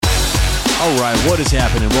All right, what is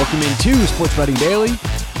happening? Welcome into Sports Betting Daily.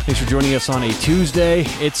 Thanks for joining us on a Tuesday.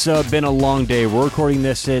 It's been a long day. We're recording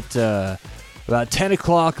this at about 10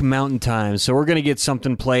 o'clock Mountain Time, so we're going to get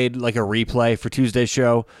something played like a replay for Tuesday's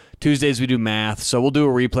show. Tuesdays we do math, so we'll do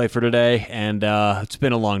a replay for today, and it's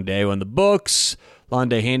been a long day on the books, long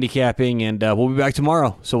day handicapping, and we'll be back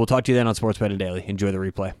tomorrow. So we'll talk to you then on Sports Betting Daily. Enjoy the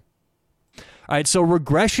replay. All right, so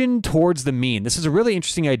regression towards the mean. This is a really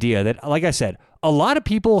interesting idea that, like I said, a lot of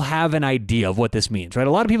people have an idea of what this means, right? A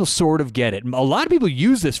lot of people sort of get it. A lot of people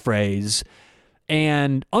use this phrase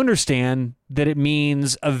and understand that it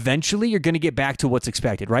means eventually you're going to get back to what's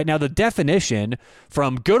expected, right? Now, the definition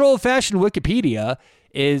from good old-fashioned Wikipedia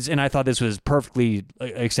is, and I thought this was perfectly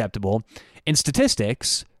acceptable, in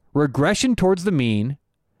statistics, regression towards the mean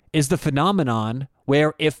is the phenomenon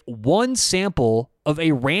where if one sample of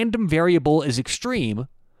a random variable is extreme,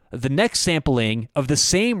 the next sampling of the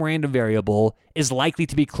same random variable is likely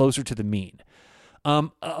to be closer to the mean.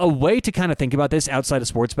 A way to kind of think about this outside of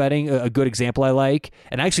sports betting, a good example I like,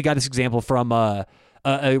 and I actually got this example from a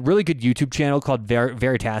really good YouTube channel called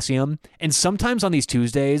Veritasium, and sometimes on these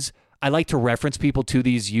Tuesdays, I like to reference people to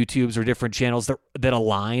these YouTubes or different channels that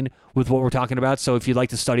align with what we're talking about. So if you'd like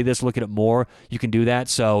to study this, look at it more, you can do that.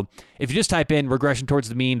 So if you just type in regression towards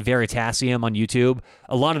the mean Veritasium on YouTube,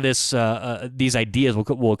 a lot of these ideas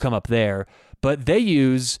will come up there. But they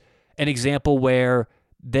use an example where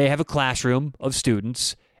they have a classroom of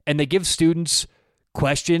students and they give students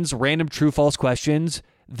questions, random true-false questions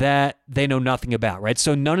that they know nothing about, right?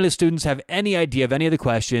 So none of the students have any idea of any of the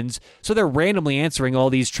questions, so they're randomly answering all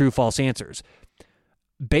these true-false answers.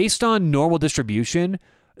 Based on normal distribution,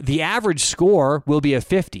 the average score will be a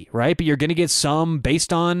 50, right? But you're going to get some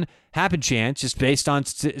based on happen chance, just based on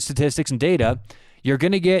statistics and data. You're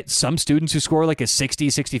going to get some students who score like a 60,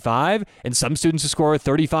 65, and some students who score a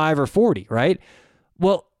 35 or 40, right?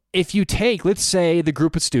 Well, if you take, let's say, the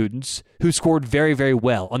group of students who scored very, very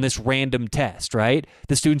well on this random test, right?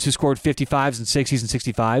 The students who scored 55s and 60s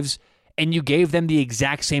and 65s, and you gave them the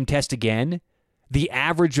exact same test again, the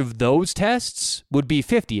average of those tests would be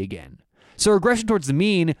 50 again. So regression towards the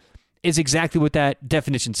mean is exactly what that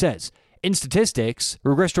definition says. In statistics,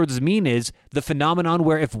 regression towards the mean is the phenomenon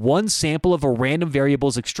where if one sample of a random variable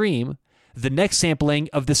is extreme, the next sampling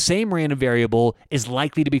of the same random variable is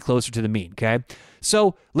likely to be closer to the mean, okay?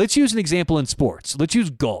 So let's use an example in sports. Let's use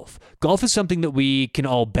golf. Golf is something that we can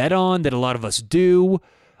all bet on, that a lot of us do.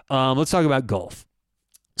 Let's talk about golf.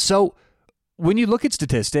 So when you look at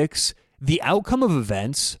statistics, the outcome of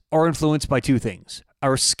events are influenced by two things: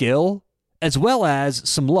 our skill as well as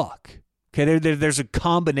some luck. Okay, there's a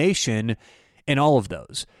combination in all of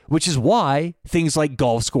those, which is why things like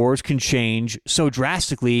golf scores can change so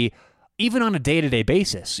drastically even on a day-to-day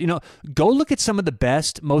basis. You know, go look at some of the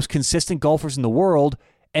best, most consistent golfers in the world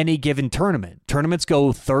any given tournament. Tournaments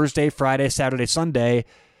go Thursday, Friday, Saturday, Sunday.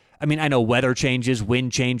 I mean, I know weather changes,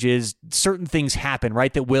 wind changes, certain things happen,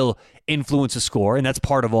 right, that will influence a score, and that's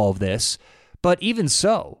part of all of this. But even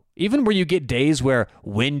so, even where you get days where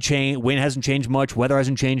wind hasn't changed much, weather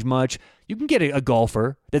hasn't changed much, you can get a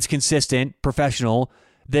golfer that's consistent, professional,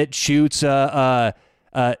 that shoots 70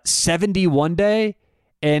 one day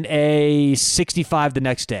and a 65 the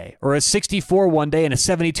next day, or a 64 one day and a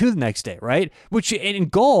 72 the next day, right? Which in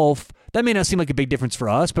golf, that may not seem like a big difference for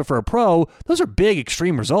us, but for a pro, those are big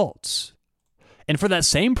extreme results. And for that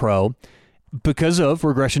same pro, because of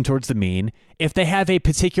regression towards the mean, if they have a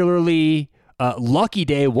particularly lucky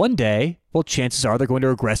day one day, well, chances are they're going to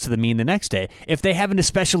regress to the mean the next day. If they have an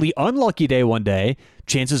especially unlucky day one day,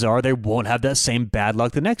 chances are they won't have that same bad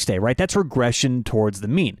luck the next day, right? That's regression towards the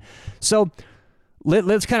mean. So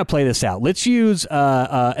let's kind of play this out. Let's use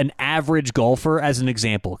an average golfer as an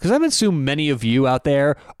example, because I assume many of you out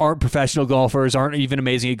there aren't professional golfers, aren't even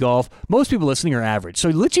amazing at golf. Most people listening are average. So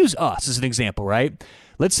let's use us as an example, right?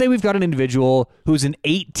 Let's say we've got an individual who's an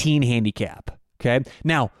 18 handicap, okay?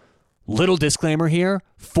 Now, little disclaimer here.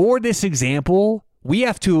 For this example, we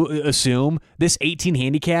have to assume this 18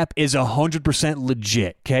 handicap is 100%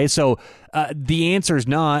 legit, okay? So the answer is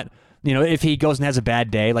not, you know, if he goes and has a bad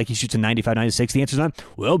day, like he shoots a 95, 96, the answer is not,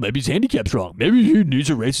 well, maybe his handicap's wrong. Maybe he needs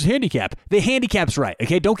to raise his handicap. The handicap's right,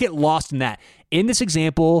 okay? Don't get lost in that. In this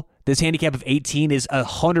example, this handicap of 18 is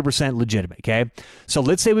 100% legitimate, okay? So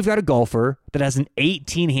let's say we've got a golfer that has an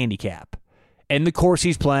 18 handicap, and the course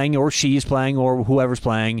he's playing, or she's playing, or whoever's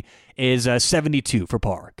playing, is 72 for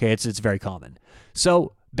par, okay? It's very common.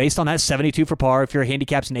 So based on that 72 for par, if your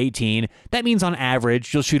handicap's an 18, that means on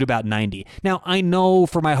average, you'll shoot about 90. Now, I know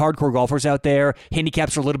for my hardcore golfers out there,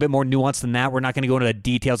 handicaps are a little bit more nuanced than that. We're not going to go into the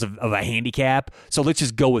details of a handicap, so let's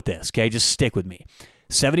just go with this, okay? Just stick with me.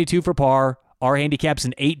 72 for par, Our handicap's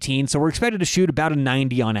an 18, so we're expected to shoot about a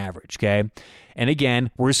 90 on average, okay? And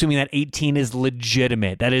again, we're assuming that 18 is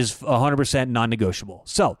legitimate. That is 100% non-negotiable.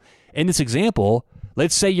 So, in this example,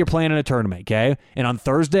 let's say you're playing in a tournament, okay? And on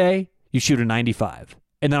Thursday, you shoot a 95.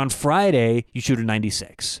 And then on Friday, you shoot a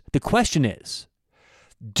 96. The question is,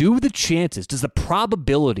 does the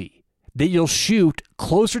probability that you'll shoot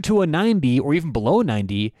closer to a 90 or even below a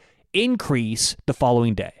 90 increase the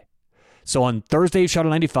following day? So on Thursday, you shot a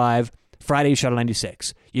 95. Friday, you shot a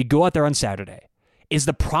 96. You go out there on Saturday. Is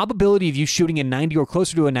the probability of you shooting a 90 or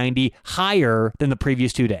closer to a 90 higher than the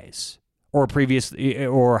previous 2 days or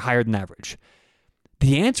higher than average?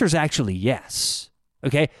 The answer is actually yes.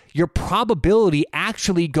 Okay, your probability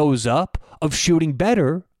actually goes up of shooting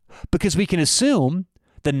better because we can assume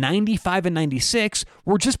the 95 and 96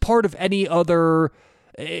 were just part of the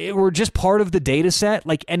data set,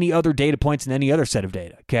 like any other data points in any other set of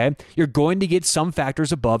data, okay? You're going to get some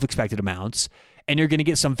factors above expected amounts, and you're going to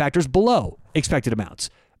get some factors below expected amounts.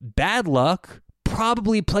 Bad luck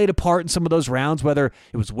probably played a part in some of those rounds, whether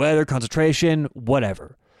it was weather, concentration,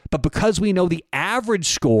 whatever. But because we know the average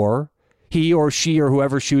score, he or she or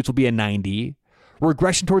whoever shoots will be a 90,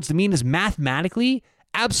 regression towards the mean is mathematically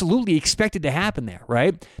absolutely expected to happen there,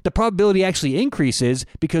 right? The probability actually increases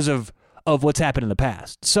because of what's happened in the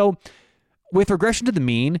past. So with regression to the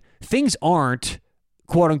mean, things aren't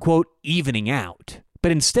quote unquote evening out,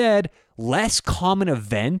 but instead less common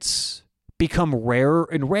events become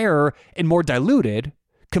rarer and more diluted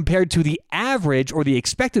compared to the average or the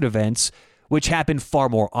expected events, which happen far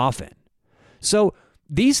more often. So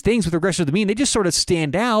these things with regression to the mean, they just sort of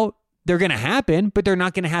stand out. They're going to happen, but they're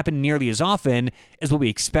not going to happen nearly as often as what we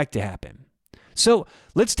expect to happen. So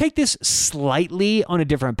let's take this slightly on a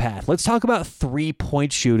different path. Let's talk about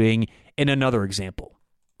 3-point shooting in another example.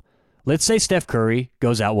 Let's say Steph Curry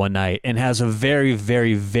goes out one night and has a very,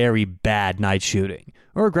 very, very bad night shooting.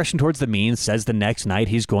 Or regression towards the mean says the next night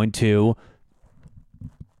he's going to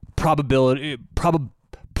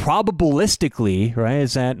probabilistically,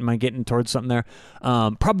 right? Am I getting towards something there?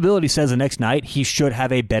 Probability says the next night he should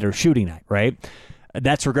have a better shooting night, right?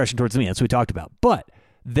 That's regression towards the mean. That's what we talked about. But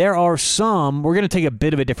there are some, we're going to take a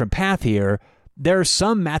bit of a different path here. There are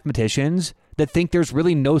some mathematicians that think there's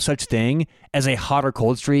really no such thing as a hot or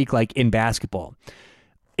cold streak like in basketball.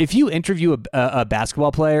 If you interview a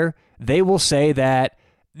basketball player, they will say that,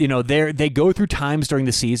 they go through times during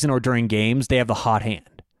the season or during games, they have the hot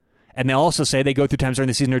hand. And they also say they go through times during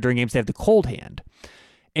the season or during games, they have the cold hand.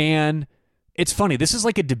 And it's funny. This is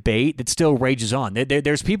like a debate that still rages on.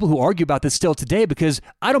 There's people who argue about this still today because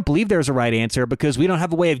I don't believe there's a right answer because we don't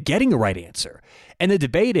have a way of getting a right answer. And the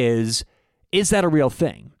debate is that a real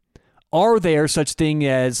thing? Are there such thing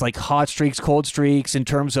as like hot streaks, cold streaks in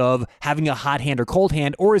terms of having a hot hand or cold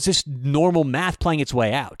hand, or is this normal math playing its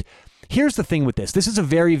way out? Here's the thing with this. This is a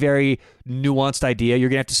very, very nuanced idea. You're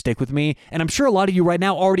going to have to stick with me. And I'm sure a lot of you right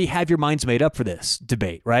now already have your minds made up for this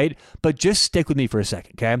debate, right? But just stick with me for a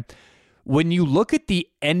second, okay? When you look at the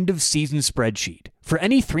end of season spreadsheet for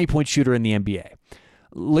any 3-point shooter in the NBA,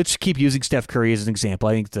 let's keep using Steph Curry as an example.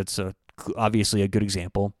 I think that's obviously a good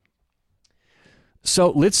example.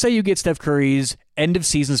 So let's say you get Steph Curry's end of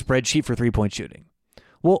season spreadsheet for 3-point shooting.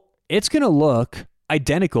 Well, it's going to look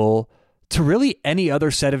identical to really any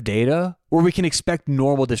other set of data where we can expect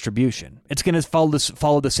normal distribution. It's going to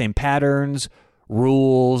follow the same patterns,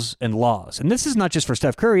 rules, and laws. And this is not just for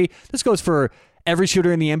Steph Curry. This goes for every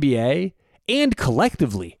shooter in the NBA and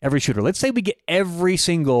collectively every shooter. Let's say we get every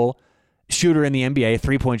single shooter in the NBA,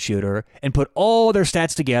 3-point shooter, and put all their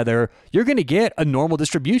stats together. You're going to get a normal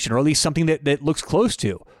distribution, or at least something that looks close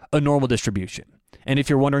to a normal distribution. And if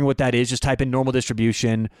you're wondering what that is, just type in normal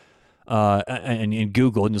distribution in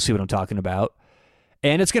Google, and you'll see what I'm talking about.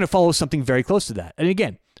 And it's going to follow something very close to that. And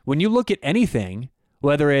again, when you look at anything,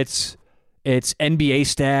 whether it's NBA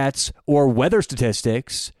stats or weather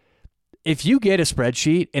statistics, if you get a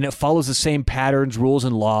spreadsheet and it follows the same patterns, rules,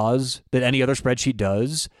 and laws that any other spreadsheet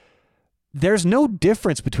does, there's no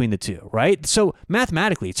difference between the two, right? So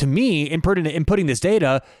mathematically, to me, in putting this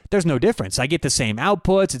data, there's no difference. I get the same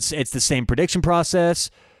outputs. It's the same prediction process.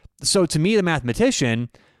 So to me, the mathematician,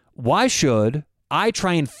 why should I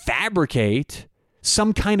try and fabricate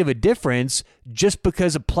some kind of a difference just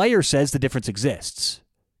because a player says the difference exists?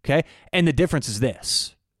 Okay? And the difference is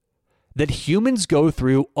this: that humans go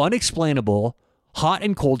through unexplainable hot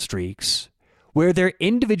and cold streaks where their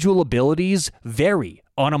individual abilities vary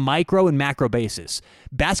on a micro and macro basis.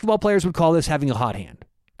 Basketball players would call this having a hot hand.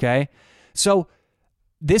 Okay? So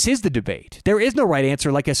this is the debate. There is no right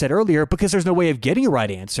answer, like I said earlier, because there's no way of getting a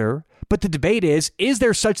right answer. But the debate is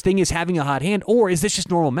there such thing as having a hot hand, or is this just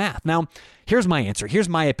normal math? Now, here's my answer. Here's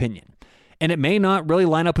my opinion. And it may not really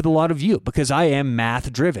line up with a lot of you because I am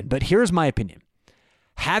math driven. But here's my opinion.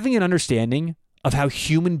 Having an understanding of how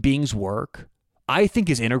human beings work, I think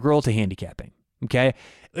is integral to handicapping. Okay?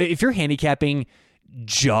 If you're handicapping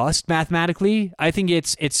just mathematically, I think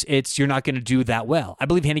it's you're not going to do that well. I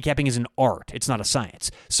believe handicapping is an art. It's not a science.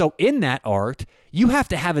 So in that art, you have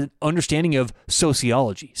to have an understanding of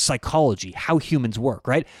sociology, psychology, how humans work,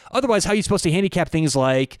 right? Otherwise, how are you supposed to handicap things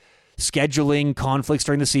like scheduling conflicts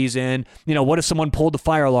during the season? What if someone pulled the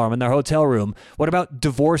fire alarm in their hotel room? What about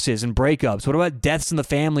divorces and breakups? What about deaths in the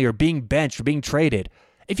family or being benched or being traded?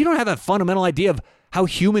 If you don't have a fundamental idea of how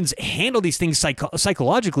humans handle these things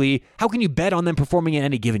psychologically, how can you bet on them performing in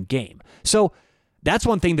any given game? So that's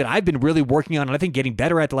one thing that I've been really working on and I think getting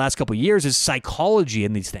better at the last couple of years is psychology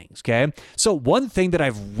in these things, okay? So one thing that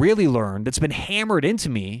I've really learned that's been hammered into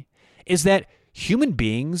me is that human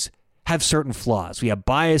beings have certain flaws. We have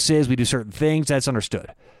biases, we do certain things, that's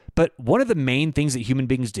understood. But one of the main things that human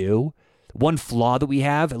beings do, one flaw that we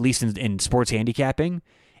have, at least in sports handicapping,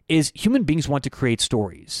 is human beings want to create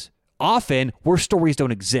stories. Often, where stories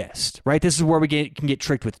don't exist, right? This is where we can get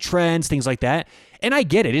tricked with trends, things like that. And I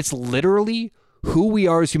get it. It's literally who we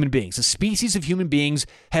are as human beings. A species of human beings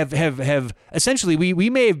have essentially, we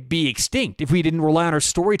may be extinct if we didn't rely on our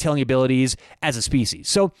storytelling abilities as a species.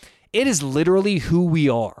 So it is literally who we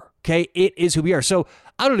are, okay? It is who we are. So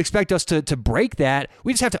I don't expect us to break that.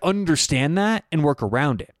 We just have to understand that and work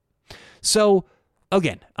around it. So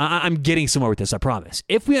again, I'm getting somewhere with this, I promise.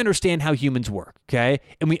 If we understand how humans work, okay,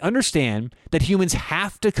 and we understand that humans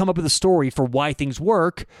have to come up with a story for why things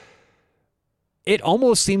work, it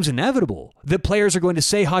almost seems inevitable that players are going to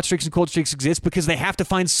say hot streaks and cold streaks exist because they have to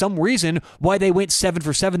find some reason why they went 7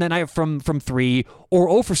 for 7 that night from 3 or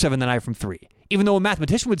 0 for 7 that night from 3. Even though a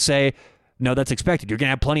mathematician would say, no, that's expected. You're going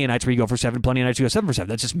to have plenty of nights where you go for 7, plenty of nights where you go 7 for 7.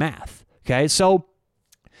 That's just math, okay? So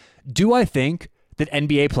do I think that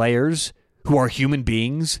NBA players who are human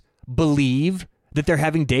beings believe that they're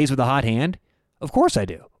having days with a hot hand? Of course I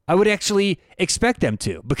do. I would actually expect them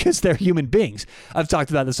to because they're human beings. I've talked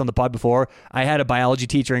about this on the pod before. I had a biology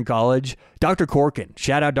teacher in college, Dr. Corkin.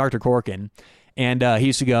 Shout out Dr. Corkin. And he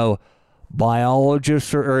used to go,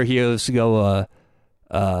 biologists, or he used to go,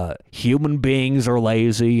 human beings are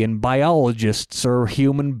lazy and biologists are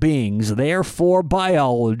human beings. Therefore,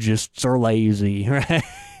 biologists are lazy, right?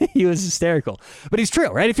 He was hysterical. But he's true,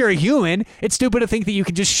 right? If you're a human, it's stupid to think that you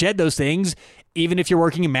can just shed those things, even if you're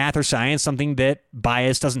working in math or science, something that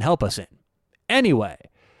bias doesn't help us in. Anyway,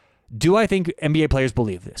 do I think NBA players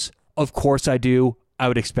believe this? Of course I do. I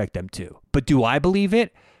would expect them to. But do I believe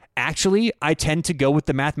it? Actually, I tend to go with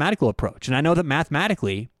the mathematical approach. And I know that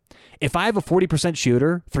mathematically, if I have a 40%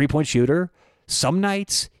 shooter, 3-point shooter, some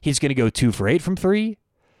nights he's going to go 2 for 8 from 3.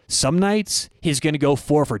 Some nights he's going to go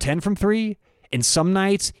 4 for 10 from 3. And some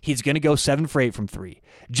nights, he's going to go 7 for 8 from 3.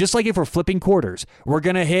 Just like if we're flipping quarters, we're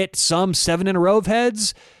going to hit some 7 in a row of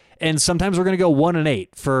heads, and sometimes we're going to go 1 and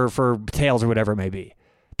 8 for tails or whatever it may be.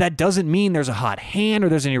 That doesn't mean there's a hot hand or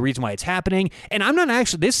there's any reason why it's happening. And I'm not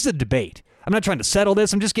actually, this is a debate. I'm not trying to settle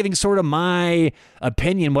this. I'm just giving sort of my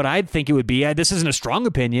opinion, what I think it would be. This isn't a strong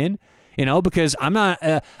opinion, because I'm not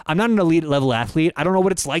an elite level athlete. I don't know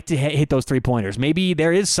what it's like to hit those 3-pointers. Maybe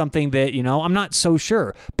there is something that, I'm not so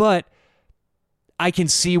sure. But I can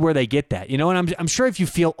see where they get that, and I'm sure if you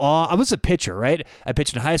feel awe, I was a pitcher, right? I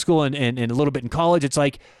pitched in high school and a little bit in college. It's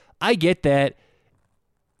like, I get that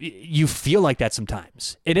you feel like that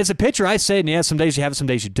sometimes. And as a pitcher, I say, yeah, some days you have it, some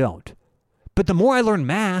days you don't. But the more I learn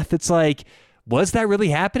math, it's like, was that really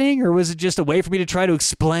happening? Or was it just a way for me to try to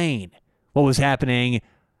explain what was happening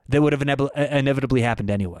that would have inevitably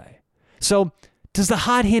happened anyway? So does the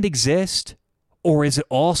hot hand exist? Or is it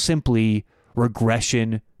all simply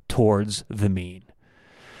regression towards the mean?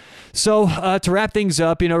 So to wrap things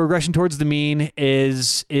up, regression towards the mean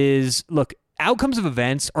is look, outcomes of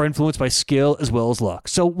events are influenced by skill as well as luck.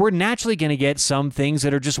 So we're naturally going to get some things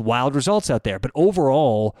that are just wild results out there. But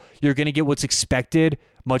overall, you're going to get what's expected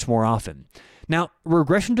much more often. Now,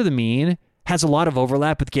 regression to the mean has a lot of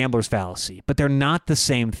overlap with gambler's fallacy, but they're not the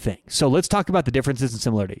same thing. So let's talk about the differences and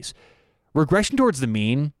similarities. Regression towards the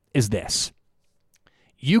mean is this.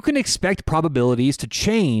 You can expect probabilities to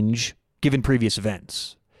change given previous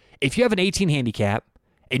events. If you have an 18 handicap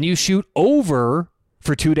and you shoot over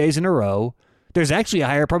for 2 days in a row, there's actually a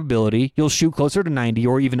higher probability you'll shoot closer to 90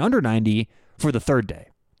 or even under 90 for the third day.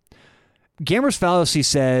 Gambler's fallacy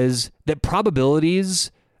says that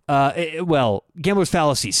probabilities, Gambler's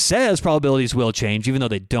fallacy says probabilities will change even though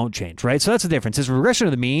they don't change, right? So that's the difference. As regression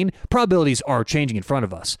to the mean, probabilities are changing in front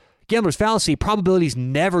of us. Gambler's fallacy, probabilities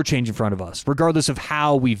never change in front of us, regardless of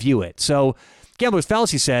how we view it. So Gambler's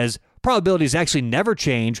fallacy says probabilities actually never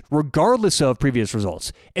change regardless of previous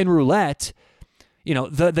results. In roulette,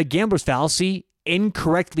 the gambler's fallacy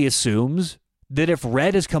incorrectly assumes that if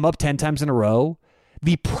red has come up 10 times in a row,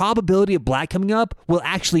 the probability of black coming up will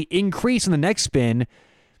actually increase in the next spin.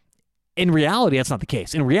 In reality, that's not the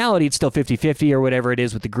case. In reality, it's still 50-50 or whatever it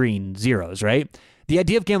is with the green zeros, right? The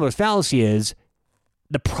idea of gambler's fallacy is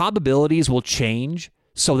the probabilities will change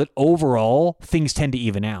so that overall things tend to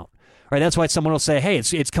even out, right? That's why someone will say, hey,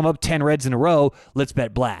 it's come up 10 reds in a row, let's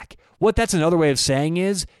bet black. What that's another way of saying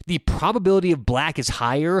is the probability of black is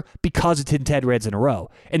higher because it's hit 10 reds in a row.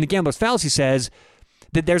 And the gambler's fallacy says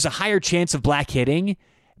that there's a higher chance of black hitting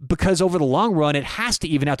because over the long run, it has to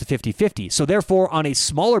even out to 50-50. So therefore, on a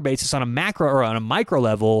smaller basis, on a macro or on a micro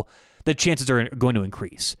level, the chances are going to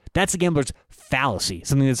increase. That's the gambler's fallacy,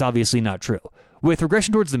 something that's obviously not true. With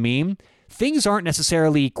regression towards the mean, things aren't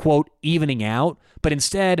necessarily, quote, evening out, but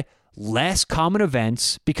instead, less common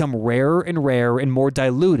events become rarer and more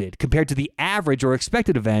diluted compared to the average or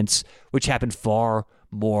expected events, which happen far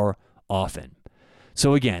more often.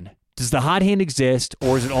 So again, does the hot hand exist,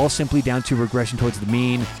 or is it all simply down to regression towards the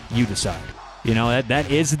mean? You decide. That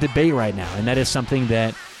is a debate right now, and that is something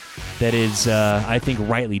that is, I think,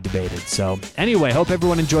 rightly debated. So anyway, hope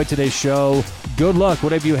everyone enjoyed today's show. Good luck,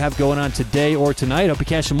 whatever you have going on today or tonight. Hope you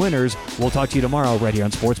catch some winners. We'll talk to you tomorrow right here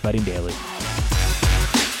on Sports Betting Daily.